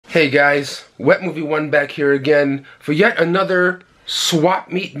Hey guys, Wet Movie 1 back here again for yet another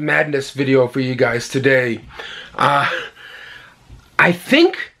Swapmeet Madness video for you guys today. I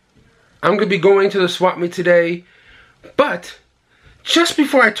think I'm going to be going to the Swapmeet today, but just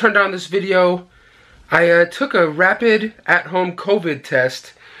before I turned on this video, I took a rapid at-home COVID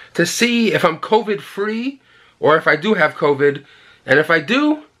test to see if I'm COVID free or if I do have COVID, and if I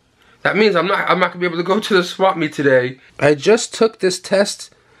do, that means I'm not going to be able to go to the Swapmeet today. I just took this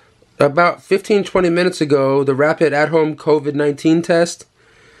test about 15-20 minutes ago, the rapid at-home COVID-19 test,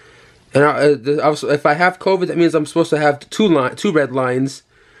 and if I have COVID, that means I'm supposed to have two red lines,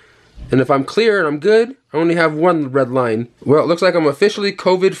 and if I'm clear and I'm good, I only have one red line. Well, it looks like I'm officially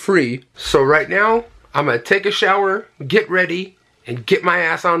COVID-free. So right now, I'm gonna take a shower, get ready, and get my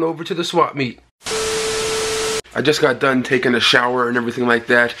ass on over to the Swapmeet. I just got done taking a shower and everything like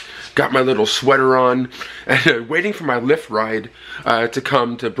that. Got my little sweater on and waiting for my Lyft ride to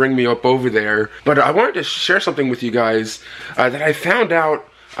come to bring me up over there. But I wanted to share something with you guys that I found out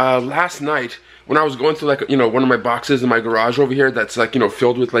last night when I was going through, like, one of my boxes in my garage over here that's, like,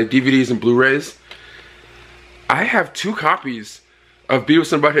 filled with, like, DVDs and Blu-rays. I have 2 copies of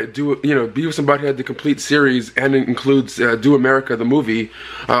Beavis and Butthead, Beavis and Butthead the complete series, and it includes Do America the movie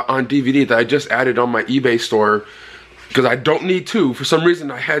on DVD that I just added on my eBay store because I don't need 2. For some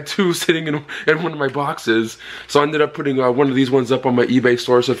reason I had 2 sitting in one of my boxes, so I ended up putting one of these ones up on my eBay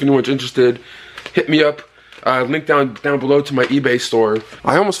store. So if anyone's interested, hit me up. Link down below to my eBay store.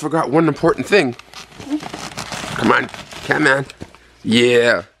 I almost forgot one important thing. Come on.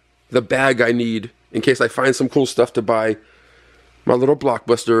 Yeah, the bag I need in case I find some cool stuff to buy. My little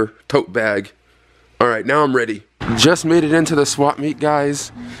Blockbuster tote bag. Alright, now I'm ready. Just made it into the Swapmeet,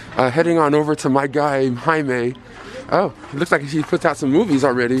 guys. Heading on over to my guy, Jaime. Oh, it looks like he puts out some movies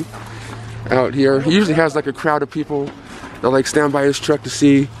already out here. He usually has like a crowd of people that like stand by his truck to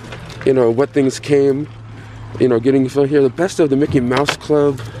see, what things came. Getting from here. The Best of the Mickey Mouse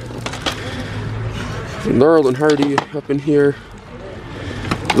Club. Laurel and Hardy up in here.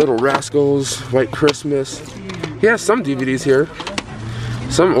 Little Rascals, White Christmas. He has some DVDs here.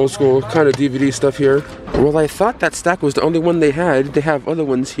 Some old school kind of DVD stuff here. Well, I thought that stack was the only one they had. They have other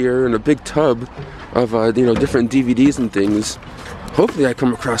ones here in a big tub of, different DVDs and things. Hopefully I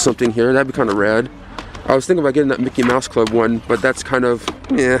come across something here. That'd be kind of rad. I was thinking about getting that Mickey Mouse Club one, but that's kind of,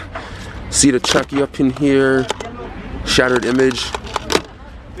 Seed of Chucky up in here. Shattered Image.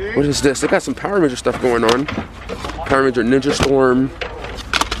 What is this? They got some Power Ranger stuff going on. Power Ranger Ninja Storm.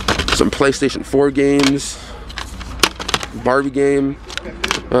 Some PlayStation 4 games. Barbie game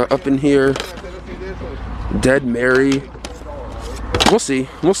up in here. Dead Mary. We'll see.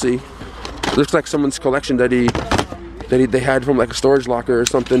 Looks like someone's collection that they had from like a storage locker or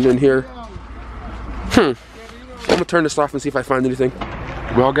something in here. I'm gonna turn this off and see if I find anything.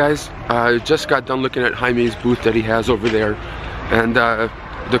 Well, guys, I just got done looking at Jaime's booth that he has over there, and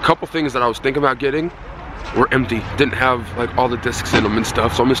the couple things that I was thinking about getting were empty. Didn't have like all the discs in them and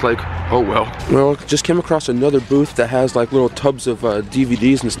stuff, so I'm just like, oh well. Well, just came across another booth that has like little tubs of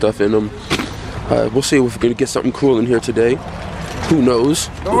DVDs and stuff in them. We'll see if we're gonna get something cool in here today. Who knows?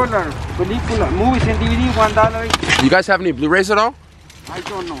 Movies and DVD, $1. You guys have any Blu-rays at all? I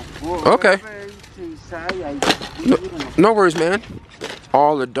don't know. Okay. No worries, man.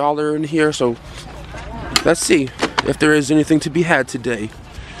 All $1 in here, so let's see if there is anything to be had today.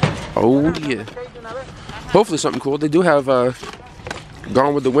 Oh yeah. Hopefully something cool. They do have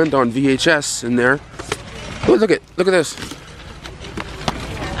Gone with the Wind on VHS in there. Oh, look at this.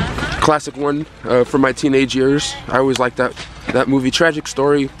 Classic one from my teenage years. I always liked that movie. Tragic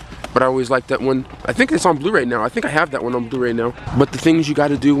story, but I always liked that one. I think it's on Blu-ray now. I think I have that one on Blu-ray now. But the things you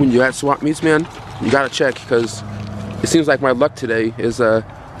gotta do when you're at Swapmeets, man, you gotta check, because it seems like my luck today is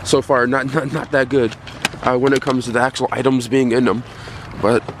so far not that good when it comes to the actual items being in them.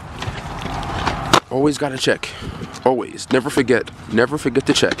 But always gotta check. Always. Never forget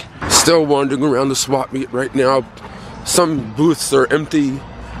to check. Still wandering around the Swapmeet right now. Some booths are empty,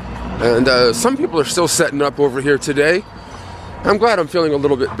 and some people are still setting up over here today. I'm glad I'm feeling a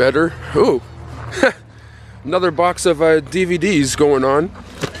little bit better. Ooh. Another box of DVDs going on.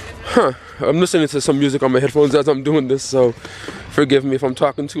 Huh. I'm listening to some music on my headphones as I'm doing this, so forgive me if I'm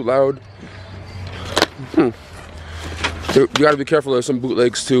talking too loud. You gotta be careful of some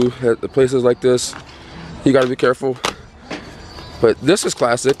bootlegs too at the places like this. You gotta be careful. But this is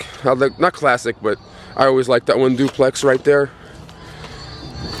classic. Not classic, but I always like that one duplex right there.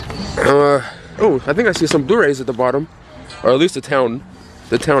 Oh, I think I see some Blu-rays at the bottom, or at least the town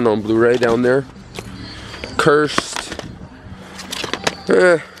on Blu-ray down there. Cursed.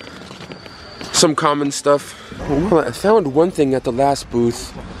 Some common stuff. Well, I found one thing at the last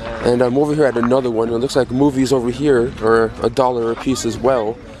booth And I'm over here at another one. It looks like movies over here are $1 a piece as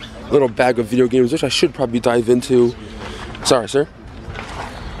well. Little bag of video games, which I should probably dive into. Sorry, sir.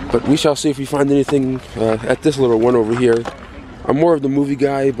 But we shall see if we find anything at this little one over here. I'm more of the movie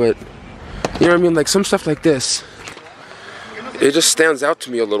guy, but you know what I mean? Like some stuff like this, it just stands out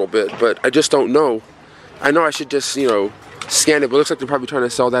to me a little bit, but I just don't know. I know I should just, you know, scan it, but it looks like they're probably trying to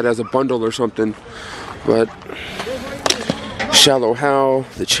sell that as a bundle or something. But Shallow Hal,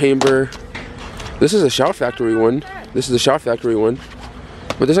 The Chamber. This is a Shout Factory one. This is a Shout Factory one.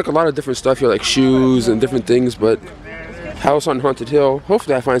 But there's like a lot of different stuff here, like shoes and different things, but House on Haunted Hill.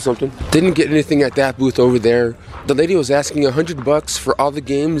 Hopefully I find something. Didn't get anything at that booth over there. The lady was asking $100 for all the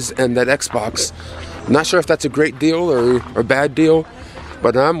games and that Xbox. Not sure if that's a great deal or a bad deal,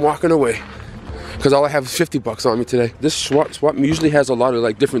 but I'm walking away because all I have is $50 on me today. This swap usually has a lot of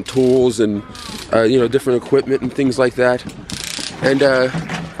like different tools and you know, different equipment and things like that. And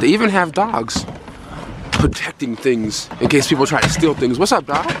they even have dogs protecting things in case people try to steal things. What's up,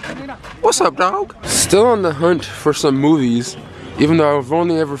 dog? What's up, dog? Still on the hunt for some movies, even though I've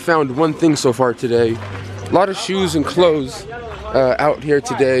only ever found one thing so far today. A lot of shoes and clothes out here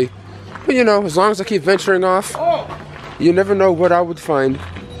today. But you know, as long as I keep venturing off, you never know what I would find.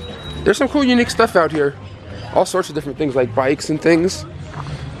 There's some cool, unique stuff out here. All sorts of different things like bikes and things.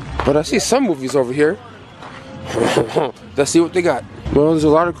 But I see some movies over here. Let's see what they got. Well, there's a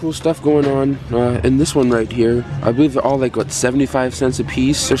lot of cool stuff going on in this one right here. I believe they're all like, what, 75 cents a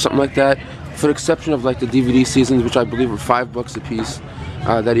piece or something like that. For the exception of like the DVD seasons, which I believe are $5 a piece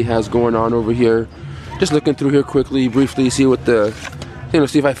that he has going on over here. Just looking through here quickly, briefly, see what the, you know,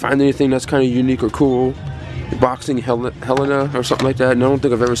 see if I find anything that's kind of unique or cool. Boxing Helena or something like that. And I don't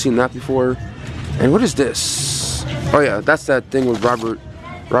think I've ever seen that before. And what is this? Oh yeah, that's that thing with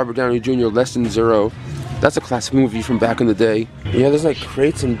Robert Downey Jr., Less Than Zero. That's a classic movie from back in the day. Yeah, there's like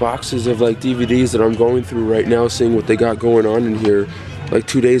crates and boxes of like DVDs that I'm going through right now, seeing what they got going on in here. Like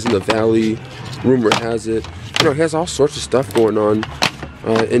 2 Days in the Valley, rumor has it. You know, he has all sorts of stuff going on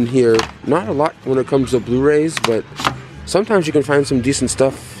in here. Not a lot when it comes to Blu-rays, but sometimes you can find some decent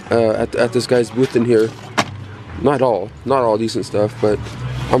stuff at this guy's booth in here. Not all decent stuff, but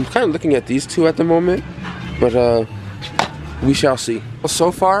I'm kind of looking at these two at the moment. But we shall see. Well,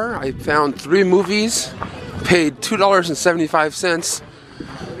 so far, I found 3 movies, paid $2.75,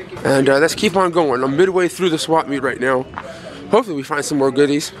 and let's keep on going. I'm midway through the swap meet right now. Hopefully we find some more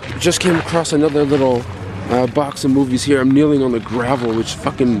goodies. Just came across another little box of movies here. I'm kneeling on the gravel, which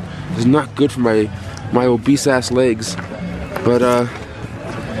fucking is not good for my obese ass legs. But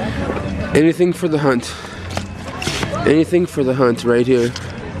anything for the hunt. Anything for the hunt right here.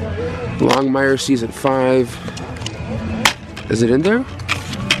 Longmire Season 5. Is it in there?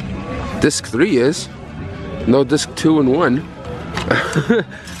 Disc 3 is. No Disc 2 and 1.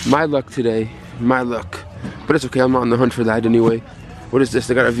 My luck today. My luck. But it's okay, I'm not on the hunt for that anyway. What is this?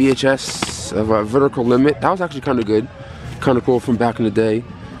 They got a VHS of a Vertical Limit. That was actually kind of good. Kind of cool from back in the day.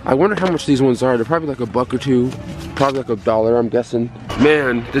 I wonder how much these ones are. They're probably like $1 or $2. Probably like $1, I'm guessing.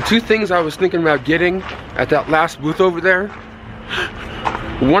 Man, the 2 things I was thinking about getting at that last booth over there,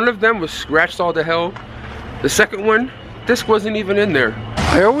 one of them was scratched all to hell. The second one, this wasn't even in there.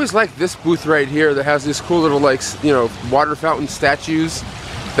 I always like this booth right here that has these cool little, like, you know, water fountain statues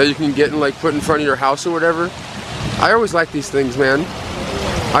that you can get and like put in front of your house or whatever. I always like these things, man.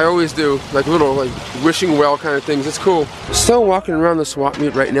 I always do. Like little like wishing well kind of things. It's cool. Still walking around the swap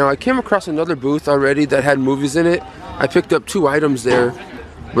meet right now. I came across another booth already that had movies in it. I picked up 2 items there,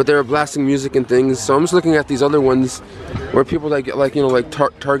 but they were blasting music and things. So I'm just looking at these other ones where people that get like, you know, like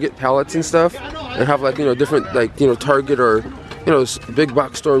Target pallets and stuff, and have like, you know, different like, you know, Target or, you know, big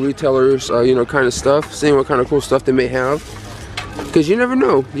box store retailers, you know, kind of stuff. Seeing what kind of cool stuff they may have, because you never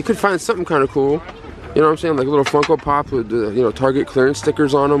know. You could find something kind of cool. You know what I'm saying? Like a little Funko Pop with the, you know, Target clearance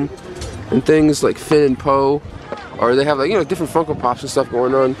stickers on them and things like Finn and Poe, or they have like, you know, different Funko Pops and stuff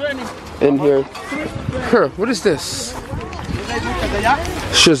going on in here. Huh, what is this?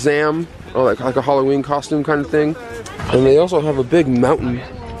 Shazam, or like a Halloween costume kind of thing. And they also have a big mountain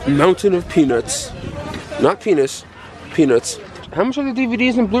of peanuts. Not penis, peanuts. How much are the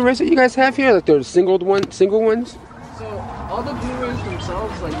DVDs and Blu-rays that you guys have here? Like they're single ones? So all the Blu-rays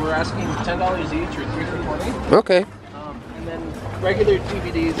themselves, like we're asking $10 each or 3 for 20. Okay. And then regular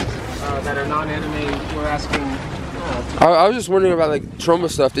DVDs that are non-anime, we're asking. I was just wondering about like trauma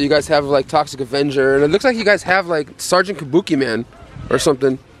stuff that you guys have, like Toxic Avenger, and it looks like you guys have like Sergeant Kabuki Man or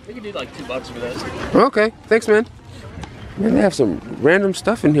something. We can do like $2 for those. Okay, thanks, man. Man, they have some random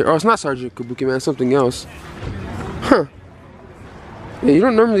stuff in here. Oh, it's not Sergeant Kabuki Man, something else. Huh. Yeah, you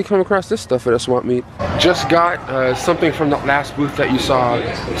don't normally come across this stuff at a swap meet. Just got something from the last booth that you saw.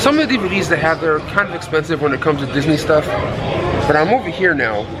 Some of the DVDs they have, they're kind of expensive when it comes to Disney stuff. But I'm over here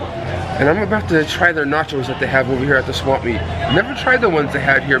now, and I'm about to try their nachos that they have over here at the swap meet. Never tried the ones they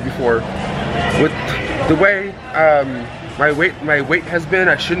had here before. With the way my weight has been,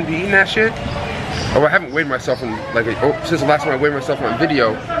 I shouldn't be eating that shit. Oh, I haven't weighed myself in like since the last time I weighed myself on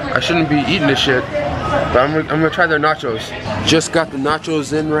video. I shouldn't be eating this shit. But I'm gonna try their nachos. Just got the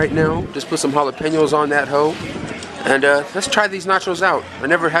nachos in right now. Just put some jalapenos on that hoe. And let's try these nachos out. I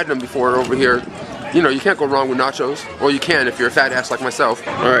never had them before over here. You know, you can't go wrong with nachos. Or you can if you're a fat ass like myself.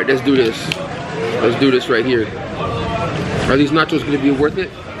 Alright, let's do this. Let's do this right here. Are these nachos gonna be worth it?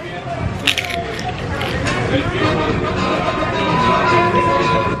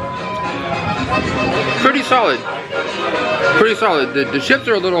 Pretty solid. Pretty solid. The chips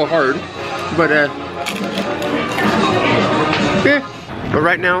are a little hard, but yeah. But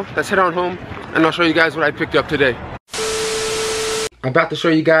right now, let's head on home, and I'll show you guys what I picked up today. I'm about to show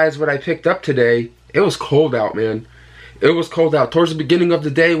you guys what I picked up today. It was cold out, man. It was cold out. Towards the beginning of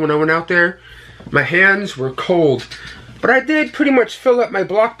the day when I went out there, my hands were cold. But I did pretty much fill up my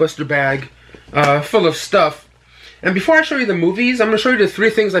Blockbuster bag full of stuff. And before I show you the movies, I'm going to show you the 3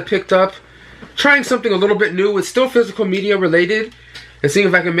 things I picked up. Trying something a little bit new. It's still physical media related, and seeing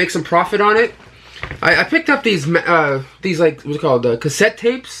if I can make some profit on it. I picked up these like what's it called, cassette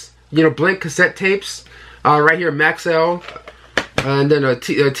tapes. You know, blank cassette tapes. Right here, Maxell, and then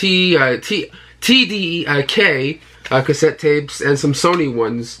TDK cassette tapes, and some Sony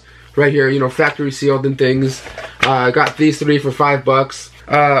ones right here. You know, factory sealed and things. I got these 3 for $5.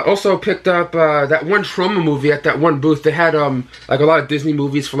 Also picked up that one Troma movie at that one booth. They had like a lot of Disney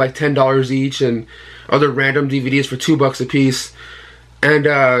movies for like $10 each, and other random DVDs for $2 a piece. And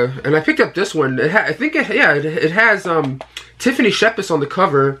I picked up this one. It has Tiffany Shepis on the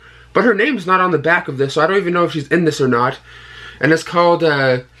cover, but her name's not on the back of this, so I don't even know if she's in this or not. And it's called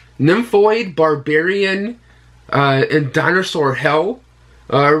Nymphoid Barbarian in Dinosaur Hell.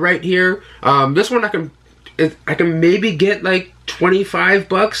 Right here. This one I can maybe get like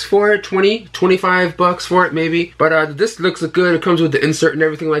 $25 for it, 25 bucks for it maybe. But this looks good. It comes with the insert and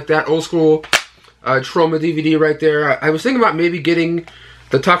everything like that. Old school Troma DVD right there. I was thinking about maybe getting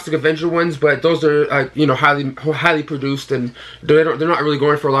the Toxic Avenger ones, but those are you know, highly produced, and they're not really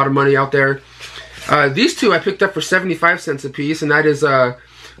going for a lot of money out there. These 2 I picked up for 75 cents a piece, and that is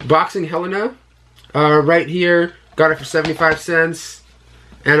Boxing Helena right here. Got it for 75 cents,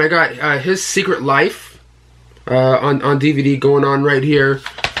 and I got His Secret Life. On DVD going on right here.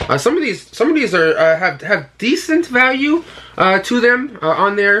 Some of these are have decent value to them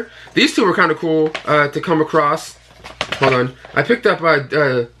on there. These 2 were kind of cool to come across. Hold on, I picked up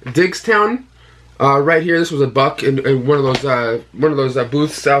Digstown right here. This was $1 in one of those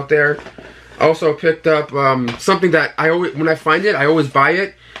booths out there. I also picked up something that when I find it, I always buy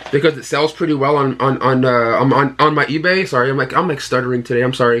it because it sells pretty well on my eBay. Sorry, I'm like stuttering today.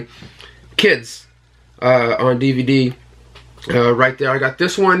 I'm sorry. Kids. On DVD right there. I got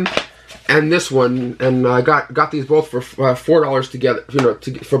this one and this one, and I got these both for $4 together, you know,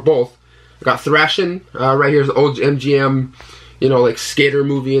 for both. I got Thrashin' right here, the old MGM, you know, like skater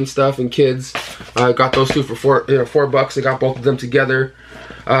movie and stuff, and kids. I got those 2 for $4. I got both of them together.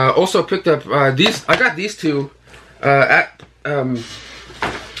 Also picked up these. I got these 2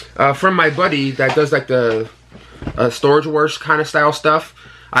 from my buddy that does like the Storage Wars kind of style stuff.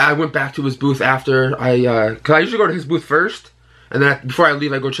 I went back to his booth after cause I usually go to his booth first, and then before I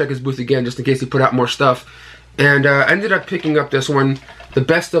leave I go check his booth again just in case he put out more stuff. And I ended up picking up this one, The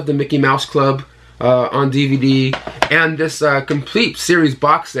Best of the Mickey Mouse Club on DVD, and this complete series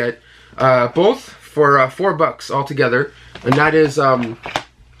box set, both for $4 altogether. And that is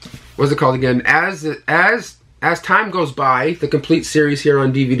what's it called again? As Time Goes By, the complete series here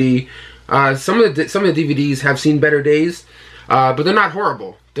on DVD. Some of the DVDs have seen better days, but they're not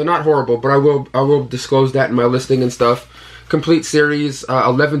horrible. They're not horrible, but I will disclose that in my listing and stuff. Complete series,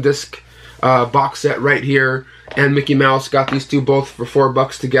 11 disc box set right here, and Mickey Mouse. Got these 2 both for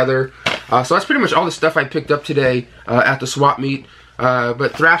 $4 together. So that's pretty much all the stuff I picked up today at the swap meet.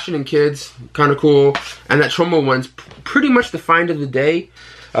 But Thrashin' and Kids, kind of cool, and that Troma one's pretty much the find of the day.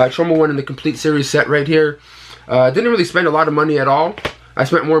 Troma one in the complete series set right here. Didn't really spend a lot of money at all. I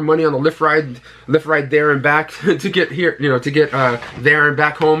spent more money on the lift ride there and back to get here, you know, to get there and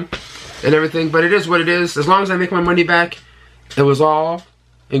back home and everything. But it is what it is. As long as I make my money back, it was all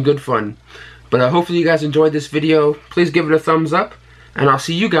in good fun. But hopefully you guys enjoyed this video. Please give it a thumbs up, and I'll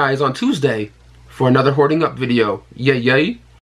see you guys on Tuesday for another Hoarding Up video. Yay, yay.